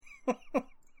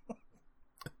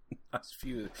Nice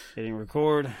view. Hitting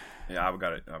record. Yeah, I've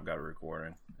got it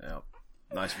recording. Yeah,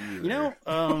 nice view. You know,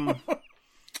 I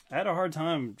had a hard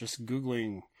time just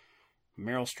Googling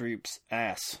Meryl Streep's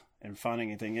ass and finding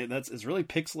anything. It's really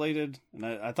pixelated, and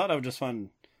I thought I would just find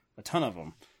a ton of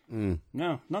them.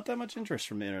 No, not that much interest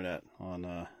from the internet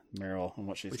on Meryl and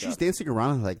what she's got. She's dancing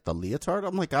around in, like, the leotard.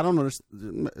 I'm like, I don't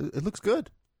understand. It looks good.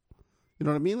 You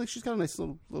know what I mean? Like, she's got a nice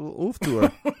little oomph to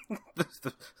her.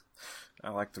 I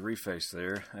like the reface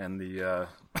there, and the,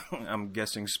 I'm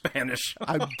guessing Spanish.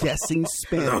 I'm guessing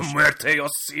Spanish. Muerte o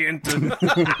siento.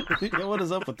 Yeah, what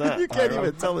is up with that? You can't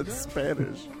even tell it's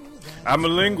Spanish. I'm a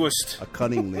linguist. A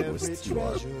cunning linguist you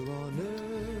are.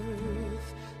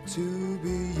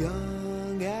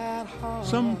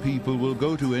 Some people will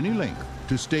go to any length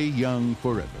to stay young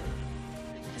forever.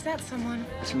 Is that someone?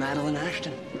 It's Madeline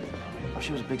Ashton.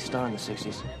 She was a big star in the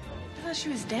 60s. I thought she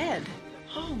was dead.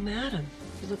 Oh, madam,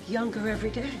 you look younger every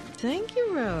day. Thank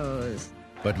you, Rose.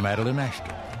 But Madeline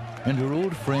Ashton and her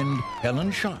old friend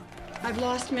Helen Sharp I've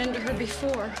lost men to her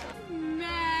before.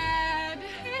 Mad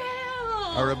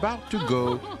Hell! are about to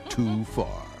go too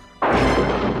far.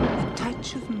 A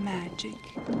touch of magic.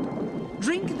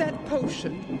 Drink that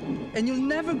potion, and you'll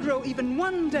never grow even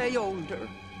one day older.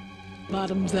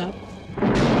 Bottoms up.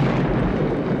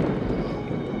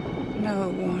 No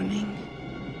warning.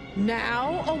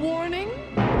 Now a warning?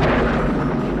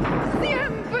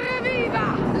 Siempre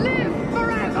viva! Live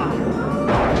forever!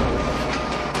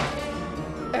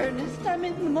 Ernest, I'm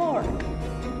in the morgue.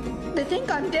 They think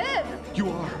I'm dead.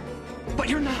 You are, but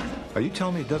you're not. Are you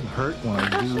telling me it doesn't hurt when I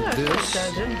do this?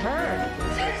 Doesn't hurt.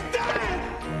 She's dead!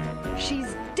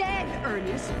 She's dead,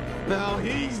 Ernest. Now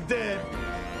he's dead.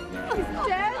 He's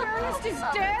dead? Ernest is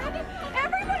dead?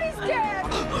 Everybody's dead!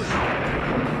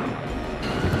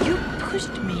 You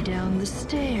pushed me down the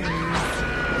stairs.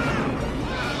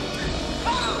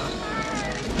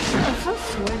 I'm so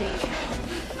sweaty.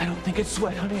 I don't think it's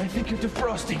sweat, honey. I think you're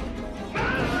defrosting.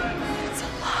 It's a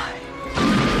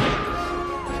lie.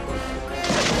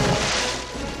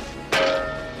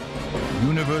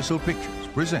 Universal Pictures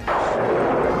presents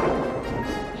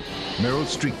Meryl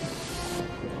Streep,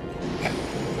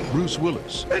 Bruce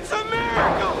Willis, It's a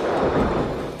miracle!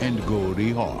 and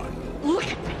Goldie Hawn. Look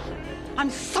at me. I'm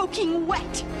soaking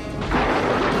wet.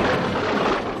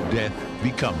 Death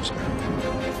becomes her.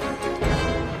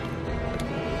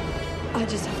 I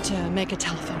just have to make a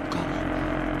telephone call.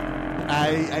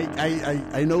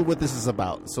 I know what this is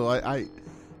about, so I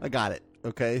got it.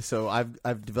 Okay, so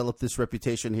I've developed this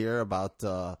reputation here about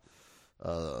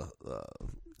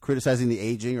criticizing the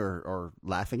aging or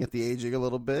laughing at the aging a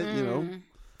little bit. You know,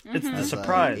 It's the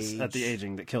surprise at the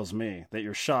aging that kills me. That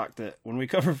you're shocked that when we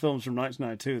cover films from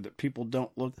 1992, that people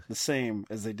don't look the same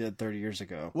as they did 30 years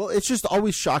ago. Well, it's just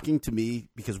always shocking to me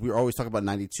because we're always talking about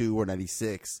 92 or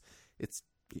 96. It's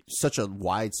such a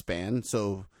wide span,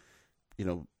 so you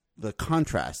know the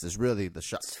contrast is really the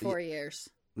shock. It's 4 years.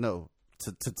 No,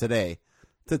 to today.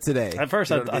 To today. At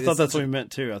first, I thought that's what we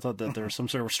meant too. I thought that there was some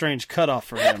sort of strange cutoff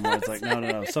for him where it's like,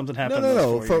 no, something happened.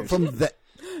 No. From that.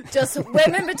 Just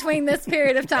women between this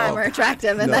period of time are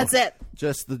attractive, and that's it.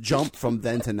 Just the jump from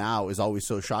then to now is always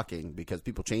so shocking because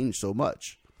people change so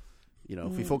much. You know,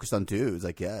 if we focused on dudes,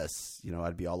 I guess, you know,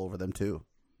 I'd be all over them too.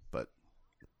 But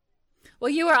Well,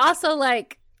 you were also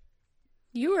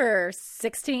you were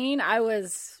 16. I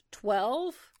was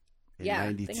 12. in Yeah,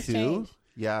 92, things change.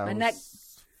 yeah, My I neck-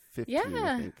 was 15, Yeah.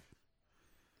 I think.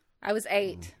 I was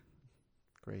 8.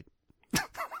 Great.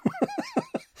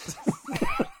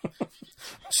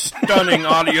 Stunning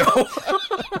audio.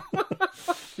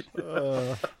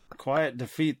 Quiet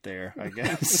defeat there, I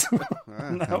guess. You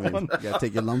gotta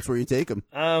take your lumps where you take them.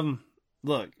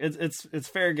 Look, it's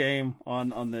fair game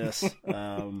on this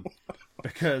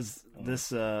because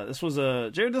this was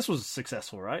Jared. This was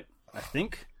successful, right? I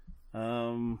think.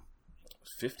 50.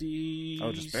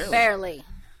 Oh, just barely.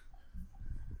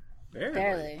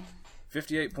 Barely.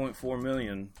 58.4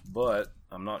 million, but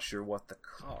I'm not sure what the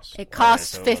cost. It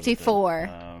cost 54.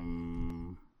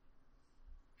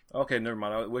 Okay, never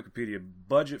mind. Wikipedia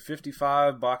budget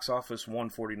 55, box office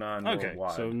 149 Okay,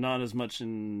 worldwide. so not as much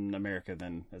in America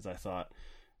then as I thought.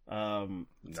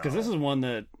 Because this is one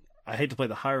that I hate to play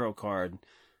the hero card.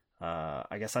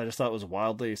 I guess I just thought it was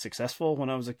wildly successful when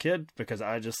I was a kid because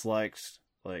I just liked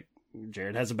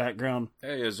Jared has a background.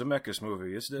 Hey, a Zemeckis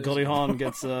movie. It's Goldie Hawn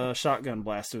gets a shotgun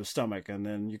blast to his stomach, and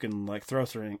then you can throw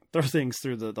things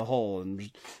through the hole. And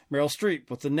Meryl Streep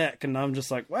with the neck, and I'm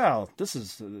just like, wow, this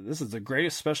is the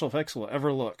greatest special effects will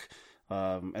ever look.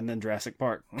 And then Jurassic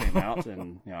Park came out,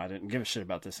 and I didn't give a shit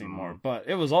about this anymore. But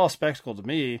it was all spectacle to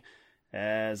me,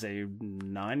 as a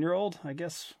 9-year-old, I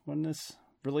guess, when this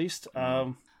released.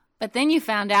 But then you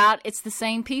found out it's the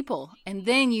same people, and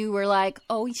then you were like,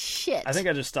 "Oh shit!" I think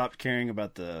I just stopped caring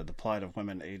about the plight of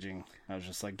women aging. I was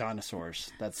just like,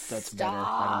 dinosaurs. That's better.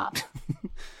 I don't...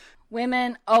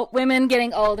 women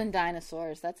getting old and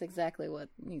dinosaurs. That's exactly what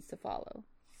needs to follow.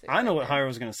 I know what Hyro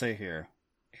was going to say here.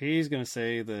 He's going to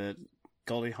say that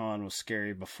Goldie Hawn was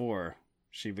scary before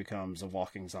she becomes a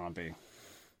walking zombie.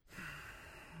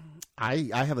 I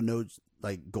have a note.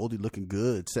 Like Goldie looking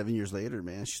good 7 years later,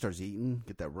 man. She starts eating,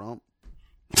 get that rump.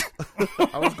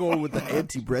 I was going with the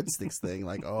anti-breadsticks thing.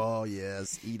 Like, oh yes,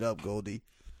 eat up, Goldie.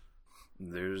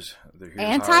 There's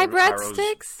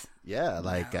anti-breadsticks. Yeah,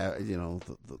 like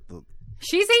the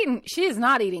She is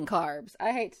not eating carbs.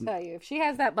 I hate to tell you, if she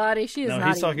has that body, she is not.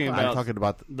 He's talking eating about. I'm talking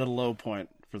about the low point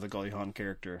for the Goldie Hawn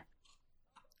character.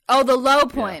 Oh, the low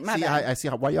point. Yeah. My bad. I see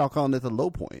why y'all calling it the low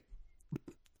point.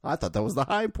 I thought that was the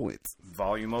high point.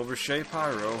 Volume over shape,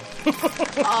 Hyro.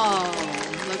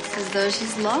 Oh, looks as though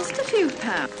she's lost a few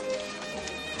pounds.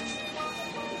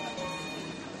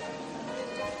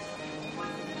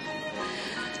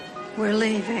 We're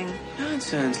leaving.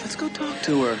 Nonsense. Let's go talk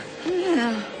to her.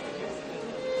 Yeah.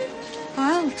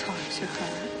 I'll talk to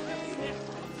her.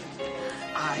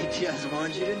 I just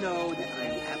want you to know that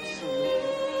I'm absolutely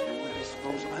at your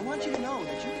disposal. I want you to know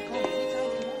that you can call me anytime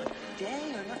you want,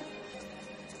 day or night.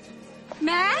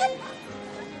 Matt?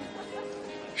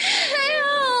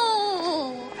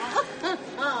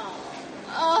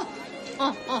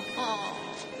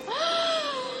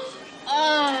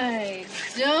 I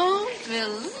don't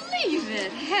believe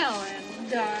it, Helen,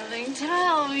 darling.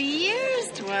 12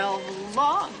 years, 12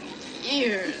 long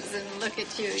years. And look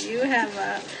at you. You have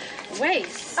a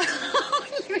waist.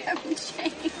 You haven't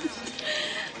changed.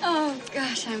 Oh,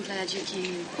 gosh, I'm glad you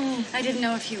came. I didn't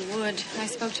know if you would. I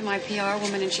spoke to my PR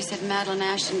woman, and she said Madeline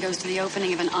Ashton goes to the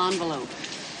opening of an envelope.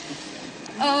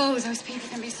 Oh, those people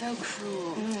can be so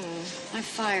cruel. I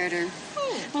fired her.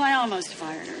 Well, I almost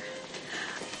fired her.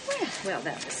 Well,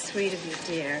 that was sweet of you,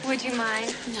 dear. Would you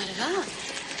mind? Not at all.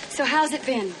 So how's it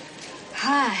been?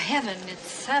 Heaven.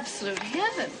 It's absolute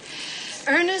heaven.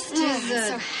 Ernest is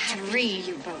so a dream.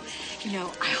 You both. You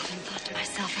know, I often thought to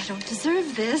myself, I don't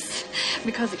deserve this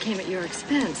because it came at your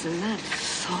expense, and that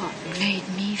thought made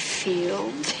me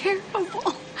feel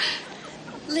terrible.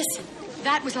 Listen,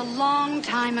 that was a long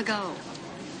time ago.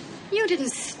 You didn't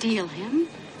steal him.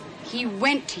 He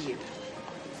went to you.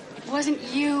 It wasn't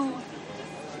you.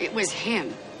 It was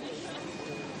him.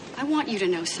 I want you to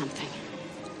know something.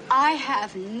 I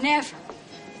have never,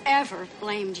 ever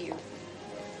blamed you.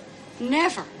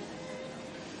 Never.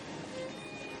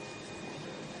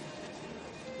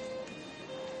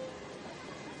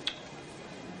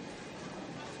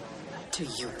 Do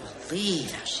you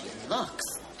believe how she looks?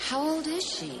 How old is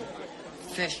she?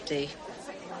 50.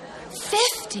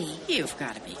 50? You've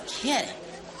got to be kidding.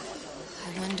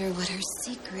 I wonder what her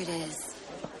secret is.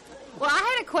 Well, I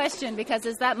had a question because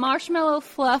is that marshmallow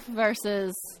fluff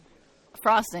versus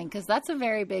frosting? Because that's a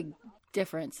very big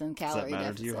difference in calorie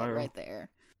deficit right there.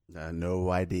 No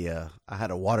idea. I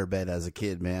had a waterbed as a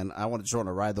kid, man. I wanted to try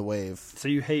to ride the wave. So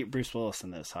you hate Bruce Willis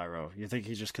in this, Hyro. You think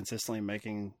he's just consistently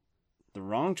making the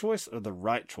wrong choice or the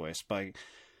right choice?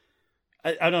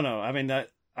 I don't know. I mean,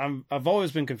 I've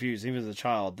always been confused, even as a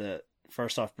child, that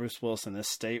first off, Bruce Willis in this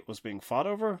state was being fought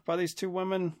over by these two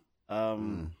women.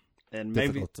 And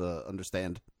maybe difficult to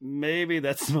understand. Maybe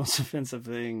that's the most offensive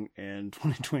thing in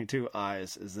 2022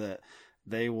 eyes is that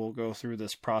they will go through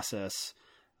this process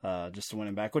just to win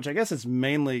him back, which I guess is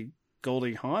mainly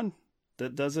Goldie Hawn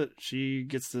that does it. She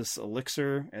gets this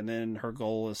elixir, and then her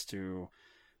goal is to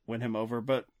win him over.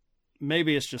 But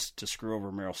maybe it's just to screw over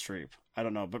Meryl Streep. I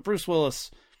don't know. But Bruce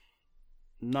Willis,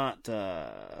 not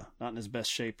in his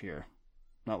best shape here.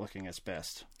 Not looking its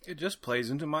best. It just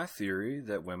plays into my theory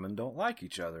that women don't like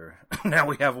each other. Now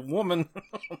we have a woman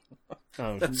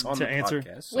that's on the answer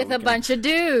podcast. So with a bunch of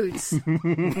dudes.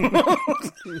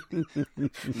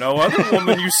 No other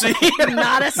woman you see.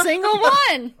 Not a single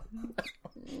one.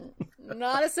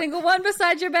 Not a single one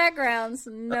besides your backgrounds.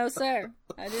 No, sir.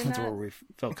 I do not. That's where we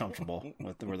felt comfortable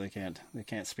with where they can't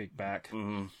speak back.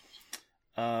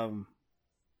 Mm-hmm.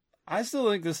 I still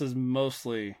think this is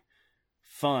mostly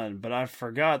fun, but I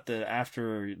forgot that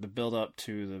after the build up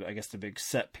to the big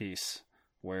set piece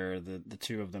where the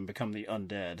two of them become the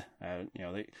undead,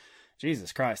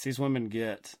 Jesus Christ, these women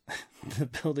get the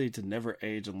ability to never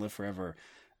age and live forever,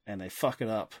 and they fuck it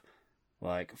up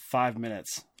like 5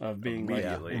 minutes of being like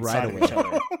Immediately. inside of each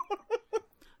other.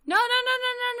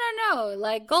 No.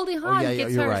 Like Goldie Hawn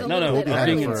gets hers right. a little bit being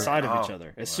earlier. inside of each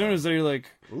other. As soon as they're like,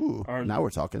 ooh, now we're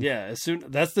talking. Yeah,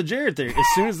 that's the Jared theory. As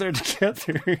soon as they're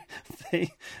together,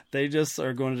 they just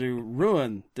are going to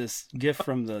ruin this gift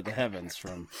from the heavens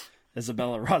from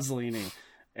Isabella Rossellini.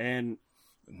 And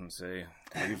let's see,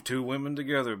 leave two women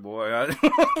together, boy.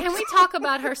 Can we talk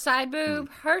about her side boob?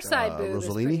 Her side boob Rossellini?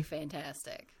 is pretty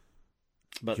fantastic.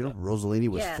 But you know, Rossellini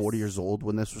was 40 years old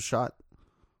when this was shot.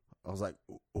 I was like,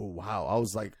 oh wow! I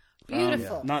was like,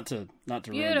 beautiful. Not to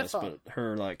ruin this, but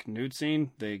her like nude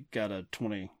scene, they got a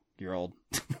 20-year-old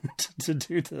to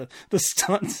do the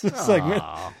stunts segment.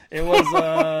 It was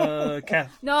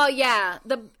No, yeah,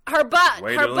 her butt.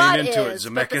 Way her to butt lean into is,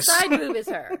 it, but the Zemeckis. side boob is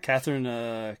her.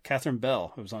 Catherine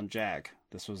Bell, who was on Jag.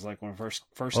 This was like one of her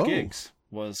first gigs.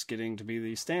 Was getting to be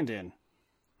the stand-in.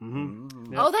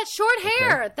 Mm-hmm. Yeah. Oh, that short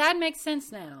hair. Okay. That makes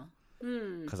sense now.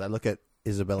 Because I look at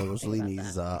Isabella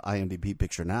Rossellini's IMDb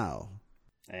picture now.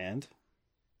 And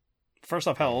first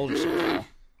off, how old is she now?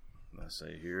 Let's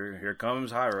see. Here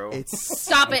comes Hyro.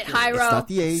 Stop it, Hyro. It's not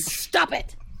the age. Stop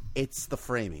it. It's the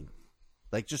framing.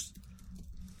 Like just.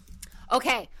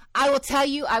 Okay, I will tell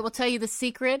you the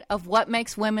secret of what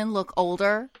makes women look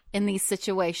older in these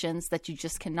situations that you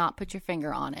just cannot put your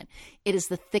finger on it. It is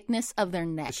the thickness of their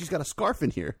neck. She's got a scarf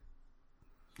in here.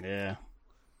 Yeah.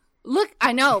 Look,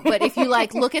 I know, but if you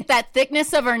look at that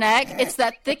thickness of her neck, it's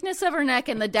that thickness of her neck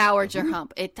and the dowager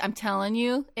hump. I'm telling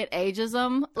you, it ages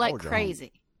them like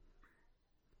crazy.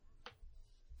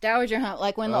 Dowager hump,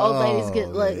 like when the old ladies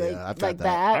get like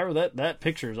that. That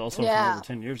picture is also from over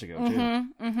 10 years ago, too.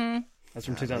 Mm-hmm. That's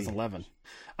from 2011.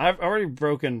 I've already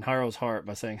broken Hyro's heart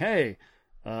by saying, hey,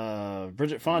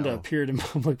 Bridget Fonda appeared in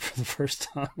public for the first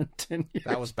time in 10 years.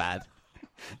 That was bad.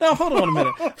 Now, hold on a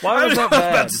minute. Why was that bad? I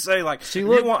was about to say, like, she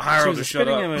you want Hyro to shut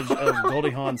up. She was a spitting image of Goldie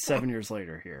Hawn 7 years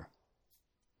later here.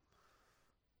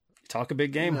 Talk a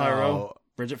big game, Hyro.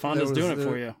 Bridget Fonda's doing it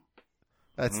for you.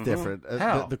 That's different.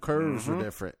 How? The curves are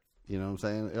different. You know what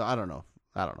I'm saying? I don't know.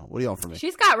 What do you want from me?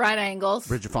 She's got right angles.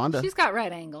 Bridget Fonda? She's got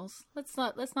right angles. Let's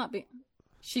not be...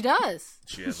 She does.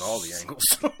 She has all the angles.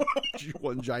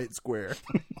 One giant square.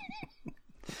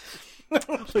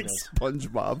 Like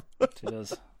SpongeBob. She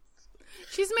does.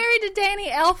 She's married to Danny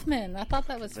Elfman. I thought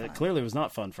that was fun. It clearly was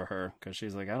not fun for her because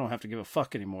she's like, I don't have to give a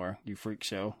fuck anymore, you freak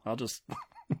show. I'll just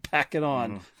pack it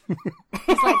on.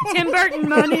 It's like Tim Burton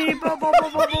money.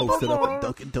 Posted up at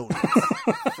Dunkin' Donuts.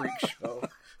 Freak show.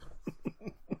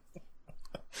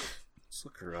 Let's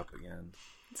look her up again.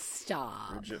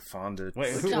 Stop. Bridget Fonda.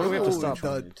 Wait, who do we have to stop?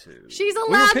 She's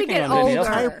allowed to get older.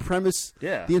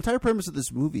 The entire premise of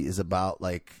this movie is about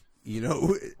and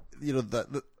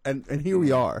here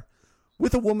we are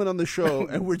with a woman on the show,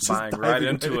 and we're just buying right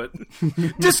into it.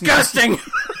 Disgusting.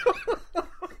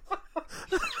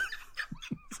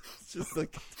 It's just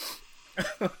like,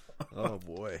 oh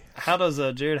boy. How does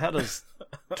Jared? How does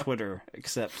Twitter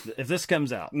accept if this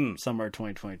comes out summer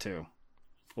 2022?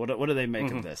 What do they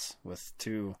make of this with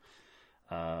two?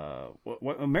 Meryl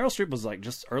Streep was like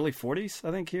just early 40s, I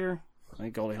think. Here, I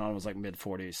think Goldie Hawn was like mid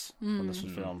 40s when this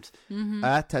was filmed.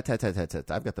 I've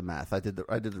got the math. I did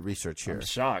the research here. I'm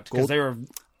shocked because they were.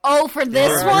 Oh, for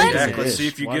this one? Exactly. See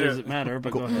if you Why get does it matter?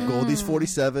 But go ahead. Goldie's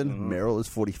 47, Meryl is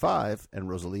 45, and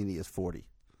Rossellini is 40.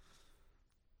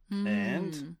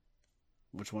 And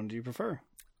which one do you prefer?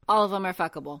 All of them are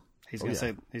fuckable. He's gonna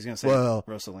say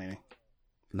Rossellini.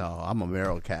 No, I'm a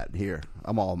Meryl cat here.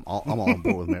 I'm all on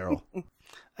board with Meryl.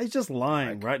 He's just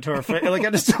lying right to our face. Like I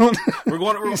just don't.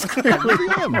 He's clearly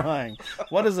lying.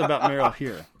 What is it about Meryl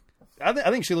here? I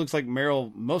think she looks like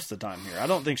Meryl most of the time here. I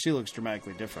don't think she looks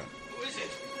dramatically different. Who is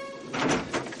it?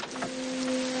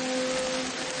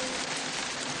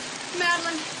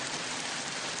 Madeline.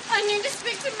 I need to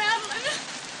speak to Madeline.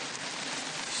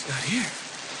 She's not here.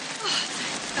 Oh,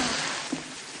 thank God.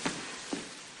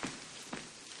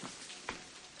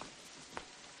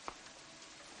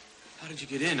 How did you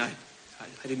get in? I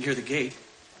didn't hear the gate.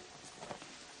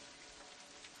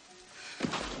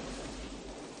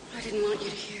 I didn't want you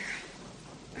to hear.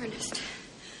 Ernest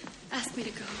asked me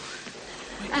to go.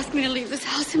 Asked me to leave this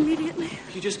house immediately.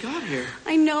 You just got here.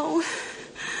 I know,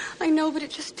 but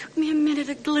it just took me a minute,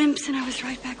 a glimpse, and I was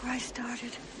right back where I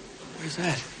started. Where's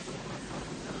that?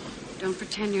 Don't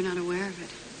pretend you're not aware of it.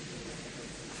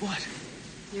 What?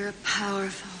 You're a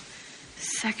powerful,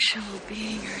 sexual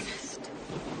being, Ernest.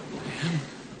 I am?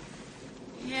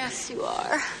 Yes, you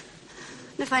are.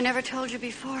 And if I never told you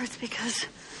before, it's because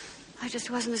I just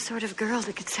wasn't the sort of girl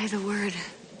that could say the word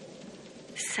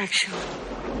sexual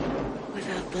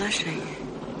without blushing.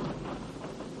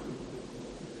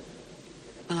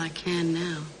 Well, I can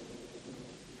now.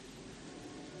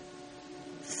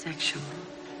 Sexual.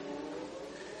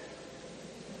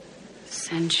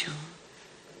 sensual,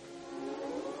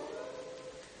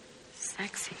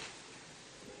 sexy,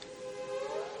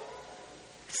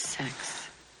 sex,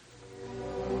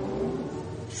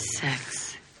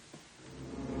 sex,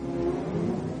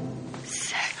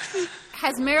 sex.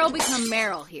 Has Meryl become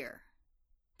Meryl here?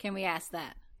 Can we ask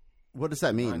that? What does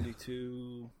that mean?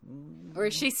 92. Or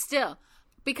is she still?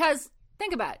 Because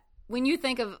think about it. When you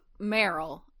think of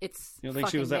Meryl, it's You don't think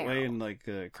she was that Meryl. way in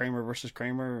like Kramer versus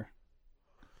Kramer?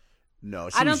 No,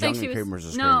 I don't think she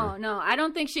was. No, I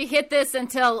don't think she hit this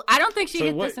until. I don't think she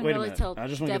hit this wait a really minute. till I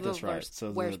just want to get Devil this right.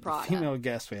 So Wears the Prada. female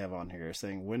guest we have on here is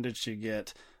saying, when did she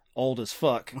get old as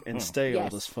fuck and stay Yes.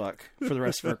 old as fuck for the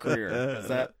rest of her career? Is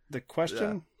that the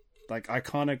question? Like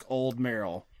iconic old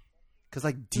Meryl. Because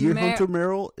like Deer Hunter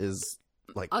Meryl is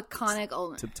like iconic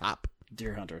old tip top.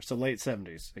 Deer Hunter. So late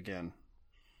 70s again.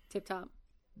 Tip top.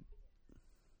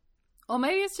 Well,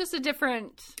 maybe it's just a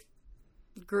different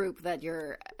group that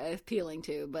you're appealing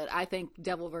to, but I think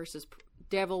Devil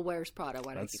Wears Prada.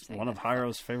 Why do I keep That's saying one of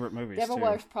Hiro's favorite movies. Devil too.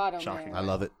 Wears Prada. Shocking. I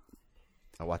love it.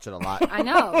 I watch it a lot. I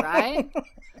know, right?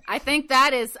 I think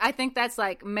that's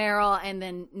like Meryl, and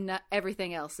then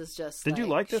everything else is just. Did you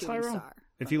like this, shooting Hiro? star.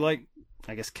 If you like,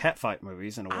 I guess, catfight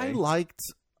movies in a way. I liked,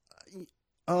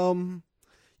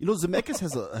 Zemeckis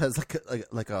has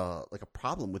like a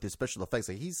problem with his special effects.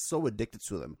 Like he's so addicted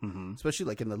to them, especially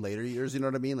like in the later years. You know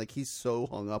what I mean? Like he's so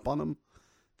hung up on them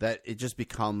that it just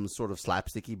becomes sort of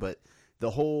slapsticky. But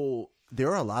there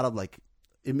are a lot of like,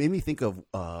 it made me think of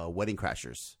Wedding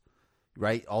Crashers,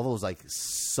 right? All those like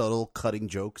subtle cutting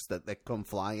jokes that come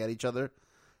flying at each other.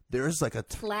 There's like a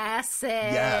classic.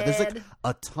 Yeah, there's like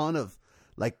a ton of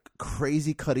like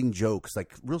crazy cutting jokes,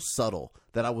 like real subtle,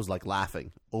 that I was like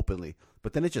laughing openly.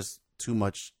 But then it's just too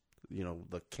much,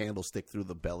 the candlestick through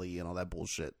the belly and all that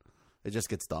bullshit. It just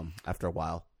gets dumb after a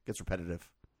while. It gets repetitive.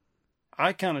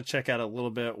 I kind of check out a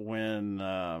little bit when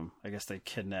I guess they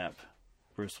kidnap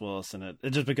Bruce Willis, and it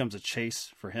just becomes a chase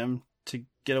for him to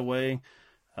get away.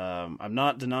 I'm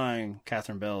not denying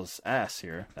Catherine Bell's ass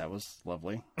here. That was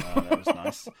lovely. That was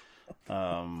nice.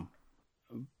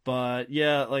 But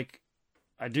yeah, like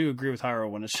I do agree with Hiro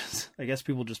when it's just, I guess,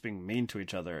 people just being mean to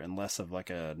each other and less of like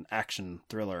an action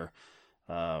thriller.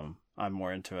 I'm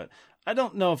more into it. I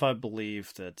don't know if I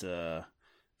believe that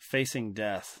facing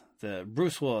death, that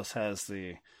Bruce Willis has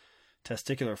the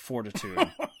testicular fortitude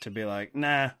to be like,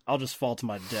 nah, I'll just fall to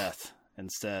my death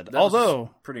instead. That Although, was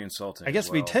pretty insulting. I guess as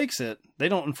if he well. takes it, they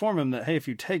don't inform him that, hey, if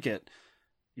you take it,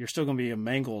 you're still going to be a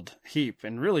mangled heap,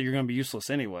 and really you're going to be useless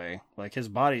anyway. Like his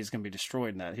body is going to be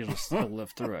destroyed in that. He'll still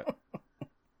live through it.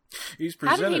 He's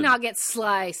How did he not get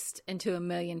sliced into a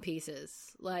million pieces?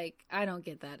 Like, I don't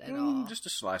get that at all. Just a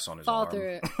slice on his Fall arm.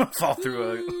 through it. Fall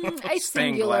through a A stained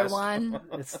singular glass. one.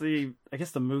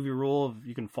 It's the movie rule of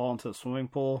you can fall into a swimming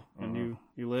pool and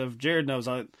you live. Jared knows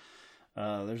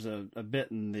there's a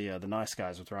bit in the Nice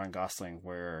Guys with Ryan Gosling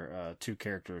where two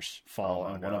characters fall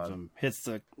and one of them hits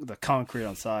the concrete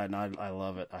on side, and I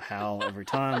love it. I howl every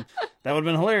time. That would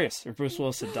have been hilarious if Bruce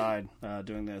Willis had died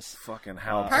doing this. Fucking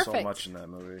howled so much in that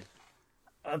movie.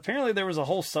 Apparently there was a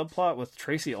whole subplot with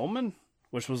Tracy Ullman,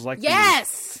 which was like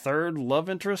Yes! the third love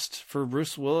interest for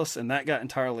Bruce Willis, and that got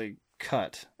entirely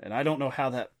cut. And I don't know how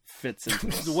that fits into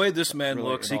this. The way this man really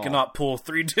looks, at he all. cannot pull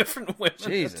three different women at the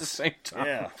Jesus. same time.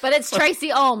 Yeah. But it's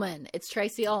Tracy Ullman. It's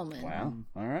Tracy Ullman. Wow.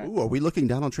 All right. Ooh, are we looking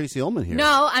down on Tracy Ullman here?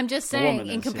 No, I'm just saying,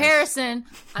 woman in is, comparison,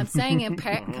 I'm saying in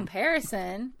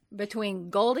comparison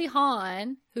between Goldie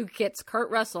Hawn, who gets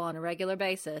Kurt Russell on a regular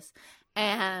basis,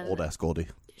 and Old ass Goldie.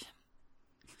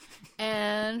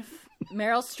 and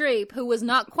Meryl Streep, who was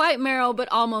not quite Meryl, but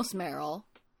almost Meryl.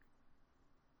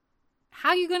 How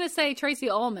are you going to say Tracy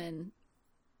Ullman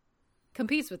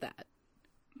competes with that?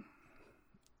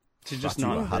 She's just Brought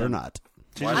to you not by Hot or Not.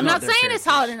 I'm not saying it's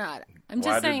hot or not. I'm just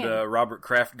Why saying. did Robert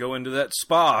Kraft go into that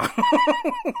spa?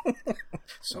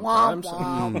 Sometimes.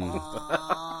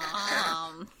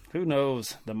 Who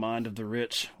knows the mind of the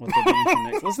rich? What they're doing to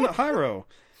next? Listen to Hiro.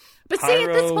 But see, at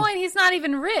this Hiro- point, he's not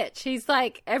even rich. He's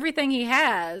like, everything he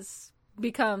has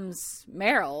becomes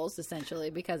Meryl's, essentially,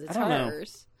 because it's I don't know.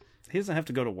 hers. He doesn't have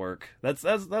to go to work. That's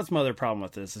my other problem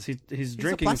with this. Is he's He's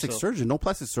drinking a plastic so- surgeon. No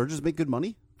plastic surgeons make good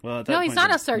money. Well, at that No, point, he's not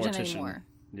you're a surgeon mortician. anymore.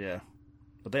 Yeah,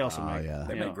 but they also make yeah.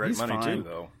 They you know, make great he's money fine. too,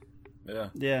 though. Yeah.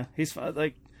 Yeah, he's fine.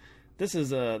 Like this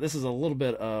is a little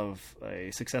bit of a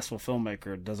successful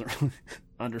filmmaker doesn't really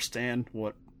understand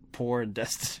what poor and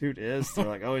destitute is. They're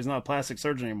like, oh, he's not a plastic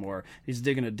surgeon anymore. He's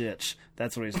digging a ditch.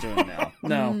 That's what he's doing now.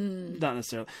 No, not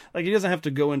necessarily. Like he doesn't have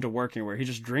to go into work anywhere. He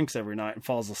just drinks every night and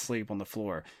falls asleep on the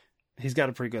floor. he's got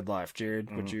a pretty good life.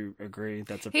 Jared, would you agree?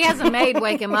 He has a maid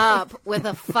wake him up with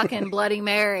a fucking Bloody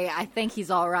Mary. I think he's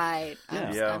all right.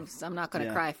 I'm not going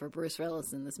to cry for Bruce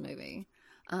Willis in this movie.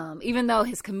 Even though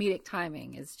his comedic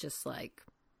timing is just like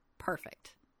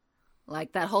perfect.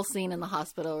 Like that whole scene in the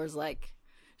hospital was like,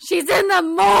 she's in the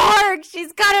morgue.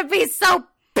 She's going to be so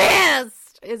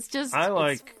pissed. It's just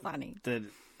it's funny. That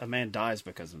a man dies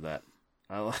because of that.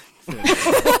 I like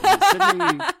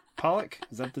Sidney Pollack.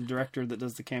 Is that the director that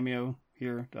does the cameo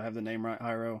here? Do I have the name right,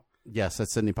 Hyro? Yes,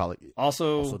 that's Sidney Pollack.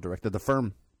 Also directed The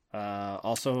Firm.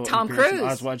 Also Tom Cruise.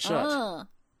 Eyes Wide Shut.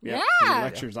 Yeah. He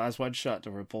lectures Eyes Wide Shut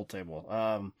over a pool table.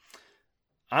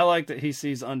 I like that he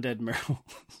sees undead Meryl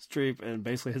Streep, and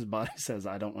basically his body says,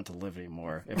 I don't want to live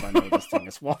anymore if I know this thing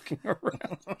is walking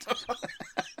around.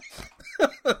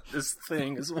 This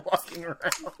thing is walking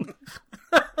around.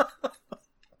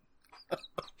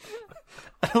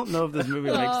 I don't know if this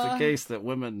movie makes the case that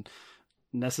women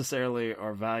necessarily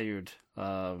are valued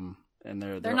and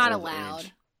they're not allowed.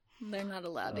 Age. They're not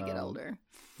allowed to get older.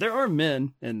 There are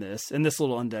men in this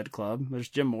little undead club. There's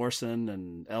Jim Morrison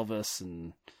and Elvis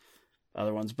and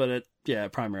other ones, but it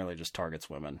primarily just targets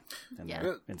women and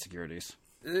their insecurities.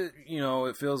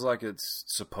 It feels like it's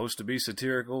supposed to be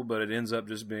satirical, but it ends up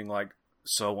just being like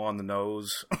so on the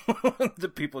nose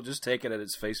that people just take it at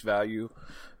its face value.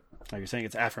 Are you saying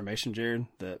it's affirmation, Jared,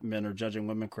 that men are judging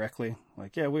women correctly?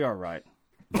 Like, yeah, we are right.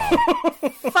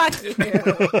 Fuck you.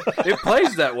 It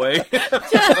plays that way. Just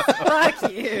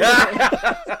fuck you.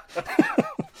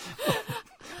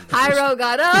 Hyro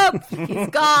got up. He's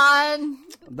gone.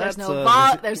 There's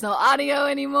no audio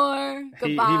anymore.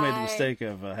 Goodbye. He made the mistake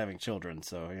of having children,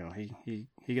 so he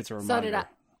gets a reminder. So did I.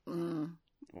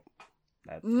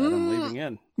 That I'm leaving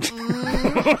in.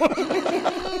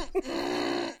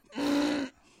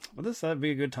 Well, that'd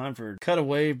be a good time for cut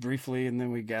away briefly, and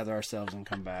then we gather ourselves and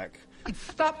come back. It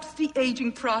stops the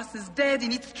aging process dead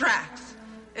in its tracks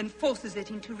and forces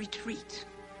it into retreat.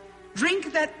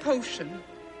 Drink that potion,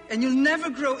 and you'll never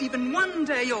grow even one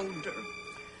day older.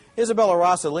 Isabella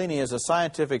Rossellini is a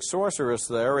scientific sorceress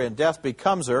there in Death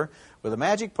Becomes Her, with a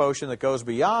magic potion that goes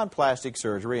beyond plastic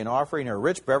surgery and offering her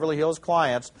rich Beverly Hills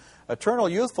clients eternal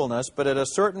youthfulness, but at a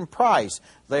certain price.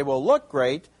 They will look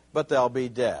great, but they'll be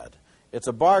dead. It's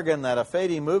a bargain that a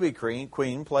fading movie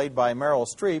queen, played by Meryl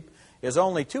Streep, is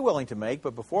only too willing to make,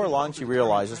 but before long she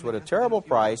realizes what a terrible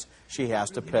price she has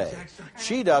to pay.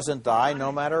 She doesn't die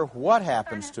no matter what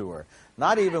happens to her,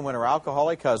 not even when her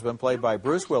alcoholic husband, played by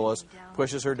Bruce Willis,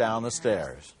 pushes her down the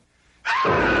stairs. Stay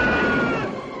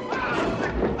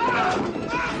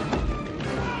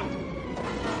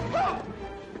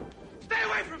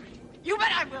away from me! You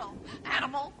bet I will,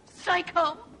 animal,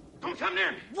 psycho. Don't come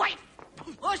near me! Wife,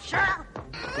 pusher.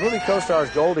 The movie co-stars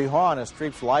Goldie Hawn as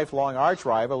Streep's lifelong arch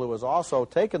rival, who has also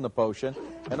taken the potion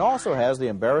and also has the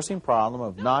embarrassing problem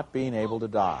of not being able to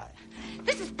die.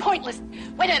 This is pointless.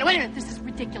 Wait a minute. This is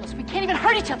ridiculous. We can't even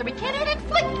hurt each other. We can't even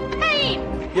inflict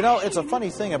pain. You know, it's a funny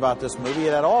thing about this movie.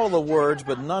 It had all the words,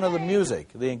 but none of the music.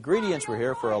 The ingredients were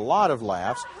here for a lot of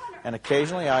laughs, and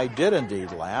occasionally I did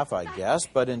indeed laugh, I guess.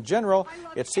 But in general,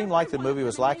 it seemed like the movie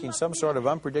was lacking some sort of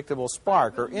unpredictable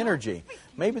spark or energy.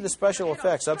 Maybe the special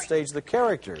effects upstaged the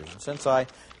characters. Since I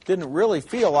didn't really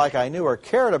feel like I knew or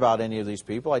cared about any of these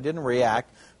people, I didn't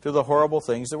react to the horrible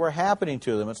things that were happening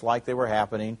to them. It's like they were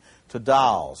happening to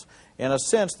dolls. In a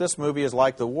sense, this movie is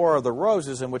like the War of the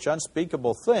Roses, in which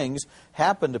unspeakable things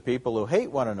happen to people who hate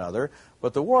one another,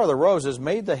 but the War of the Roses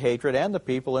made the hatred and the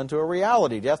people into a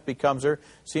reality. Death Becomes Her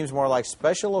seems more like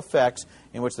special effects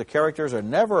in which the characters are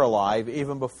never alive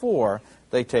even before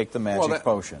they take the magic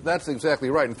potion. That's exactly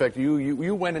right. In fact,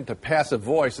 you went into passive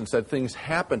voice and said things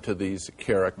happen to these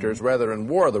characters, rather than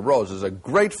War of the Roses, a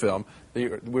great film.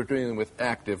 We're dealing with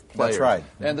active players. That's right.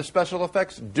 And the special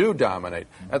effects do dominate.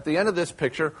 At the end of this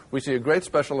picture, we see a great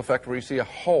special effect where you see a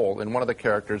hole in one of the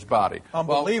characters' body.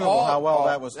 Unbelievable how well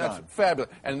that was done. That's fabulous.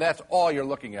 And that's all you're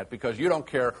looking at, because you don't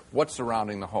care what's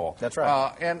surrounding the hole. That's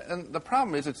right. And the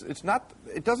problem is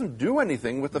it doesn't do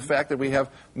anything with the fact that we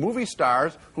have movie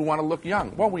stars who want to look young.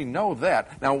 Well, we know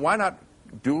that. Now, why not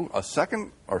do a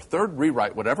second or third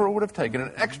rewrite, whatever it would have taken,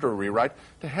 an extra rewrite,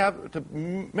 to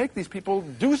make these people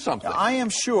do something? Now, I am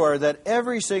sure that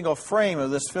every single frame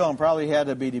of this film probably had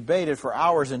to be debated for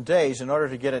hours and days in order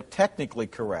to get it technically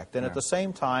correct. And at the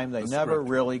same time, they never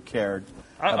really cared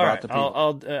about the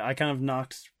people. I kind of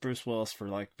knocked Bruce Willis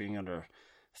for being under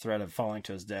threat of falling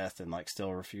to his death and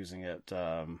still refusing it,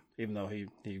 even though he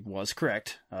was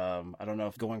correct. I don't know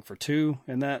if going for two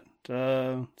in that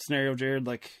scenario, Jared,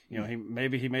 he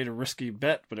made a risky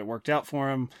bet, but it worked out for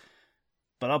him.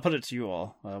 But I'll put it to you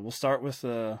all. We'll start with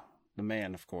the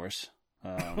man, of course.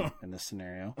 in this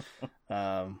scenario.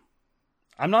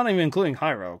 I'm not even including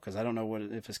Hyro because I don't know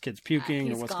if his kid's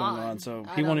puking or what's going on, so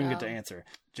he won't even get to answer.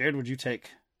 Jared, would you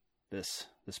take this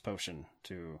potion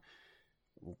to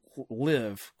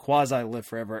quasi live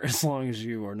forever, as long as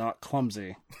you are not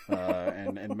clumsy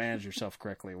and manage yourself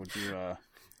correctly? Would you?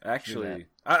 Actually,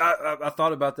 I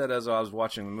thought about that as I was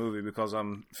watching the movie, because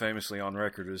I'm famously on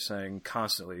record as saying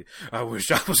constantly, "I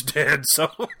wish I was dead." So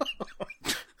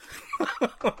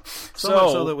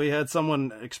so that we had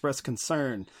someone express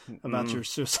concern about your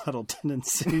suicidal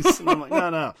tendencies, and I'm like,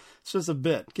 no, it's just a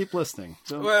bit. Keep listening.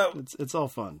 So it's all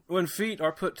fun. When feet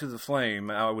are put to the flame,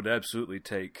 I would absolutely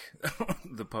take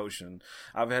the potion.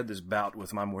 I've had this bout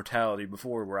with my mortality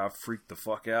before where I've freaked the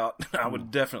fuck out. I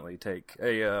would definitely take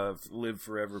a live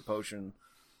forever potion.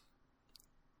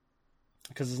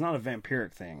 Because it's not a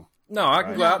vampiric thing. No, I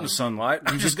can go out in the sunlight.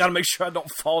 I just got to make sure I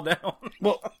don't fall down.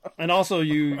 Well, and also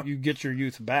you get your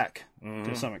youth back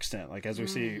to some extent, like as we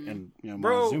see in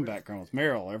my Zoom background with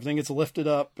Meryl. Everything gets lifted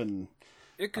up, and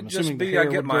it could just be I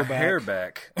get my hair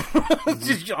back. I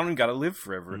don't got to live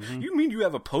forever. You mean you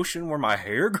have a potion where my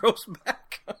hair grows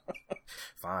back?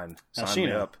 Fine, sign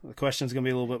me up. The question's going to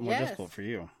be a little bit more difficult for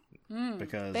you.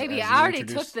 Because baby, I already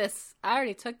took this. I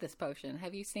already took this potion.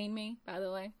 Have you seen me, by the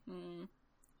way?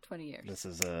 20 years. This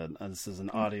is an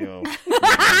audio.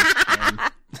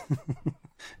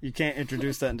 You can't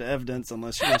introduce that into evidence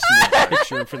unless you send a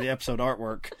picture for the episode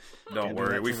artwork. Don't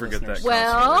worry, we forget that.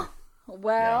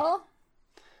 Well.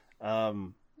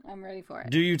 I'm ready for it.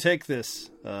 Do you take this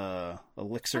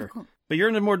elixir? But you're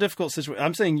in a more difficult situation.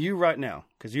 I'm saying you right now,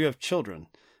 because you have children,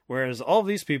 whereas all of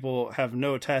these people have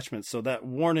no attachments. So that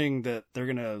warning that they're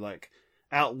gonna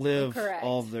outlive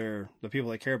all of the people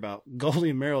they care about.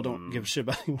 Goldie and Meryl don't give a shit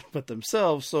about anyone but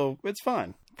themselves, so it's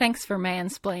fine. Thanks for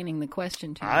mansplaining the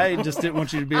question to me. I just didn't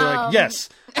want you to be like, yes,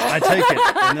 I take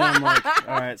it. And then I'm like,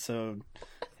 all right, so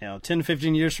 10,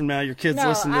 15 years from now, your kids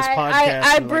listen to this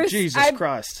podcast and they're like, Jesus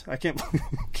Christ, I can't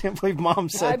believe Mom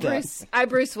said that. I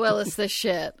Bruce Willis this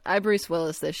shit.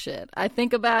 I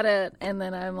think about it, and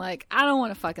then I'm like, I don't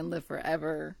want to fucking live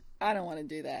forever. I don't want to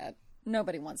do that.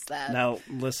 Nobody wants that. Now,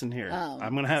 listen here.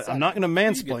 I'm not going to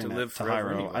mansplain it to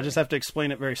Hyro. Anyway. I just have to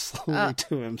explain it very slowly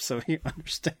to him so he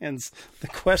understands the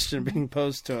question being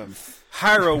posed to him.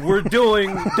 Hyro, we're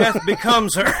doing Death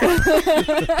Becomes Her.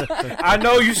 I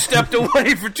know you stepped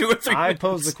away for 2 or 3 minutes. I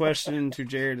posed the question to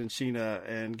Jared and Sheena,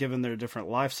 and given their different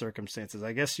life circumstances,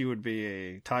 I guess you would be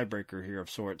a tiebreaker here of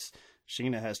sorts.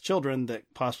 Sheena has children that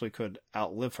possibly could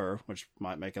outlive her, which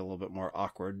might make it a little bit more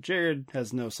awkward. Jared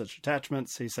has no such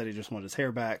attachments. He said he just wanted his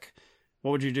hair back.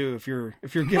 What would you do if you're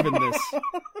given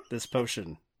this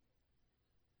potion?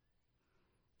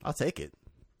 I'll take it.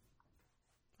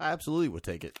 I absolutely would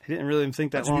take it. He didn't really even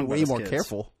think that long. Be way more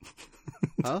careful.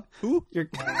 Huh? Who? You're...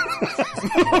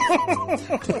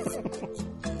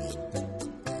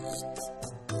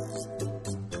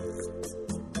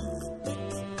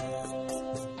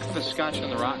 The scotch on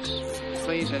the rocks,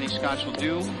 please. Any scotch will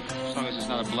do, as long as it's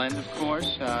not a blend, of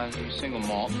course. Single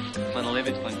malt,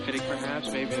 Glenlivet, Glenfiddich,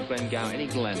 perhaps, maybe a Glengow, any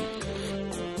Glen.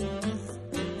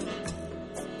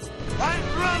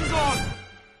 Drums on!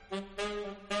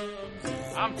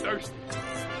 I'm thirsty.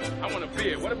 I want a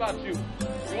beer. What about you?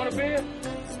 You want a beer?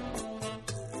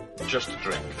 Just a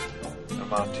drink. A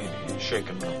martini,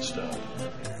 shaken, not stirred.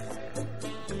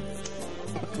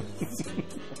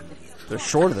 They're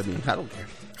shorter than me. I don't care.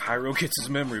 Hyro gets his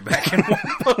memory back in one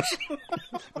potion.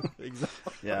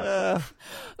 Exactly. Yeah.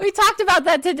 We talked about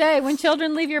that today. When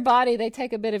children leave your body, they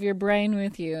take a bit of your brain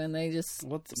with you, and they just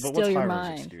steal your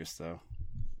mind. Excuse, though?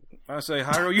 I say,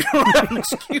 Hyro, you don't have an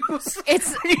excuse.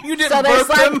 You didn't so birth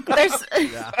them.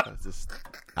 Yeah, just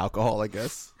alcohol, I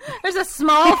guess. There's a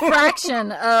small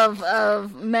fraction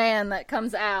of man that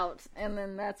comes out, and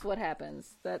then that's what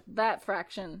happens. That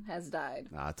fraction has died.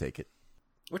 Nah, I'll take it.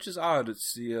 Which is odd.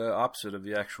 It's the opposite of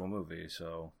the actual movie.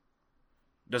 So,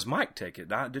 does Mike take it?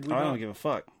 Did we? I don't give a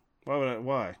fuck. Why would I?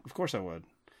 Why? Of course I would.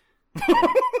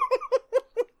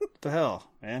 What the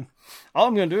hell, man? All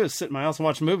I'm gonna do is sit in my house and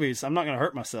watch movies. I'm not gonna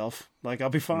hurt myself. I'll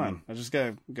be fine. I just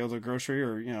gotta go to the grocery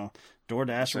or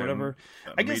DoorDash or whatever.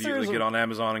 I guess get on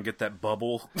Amazon and get that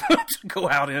bubble to go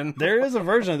out in. There is a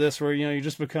version of this where you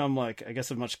just become a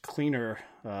much cleaner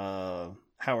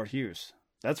Howard Hughes.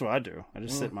 That's what I do. I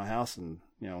just sit in my house and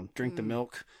drink the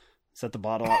milk, set the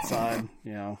bottle outside.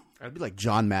 I'd be like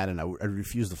John Madden. I'd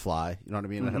refuse to fly. You know what I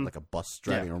mean? I'd have a bus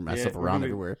driving myself around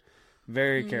everywhere.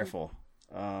 Very careful.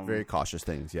 Very cautious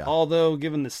things. Yeah. Although,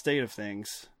 given the state of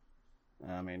things,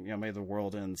 maybe the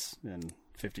world ends in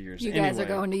 50 years. You guys are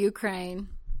going to Ukraine.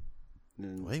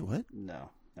 Wait, what?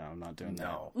 No, I'm not doing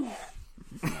that.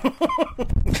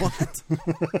 What?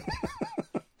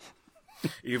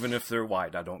 Even if they're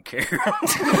white, I don't care.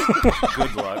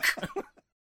 Good luck.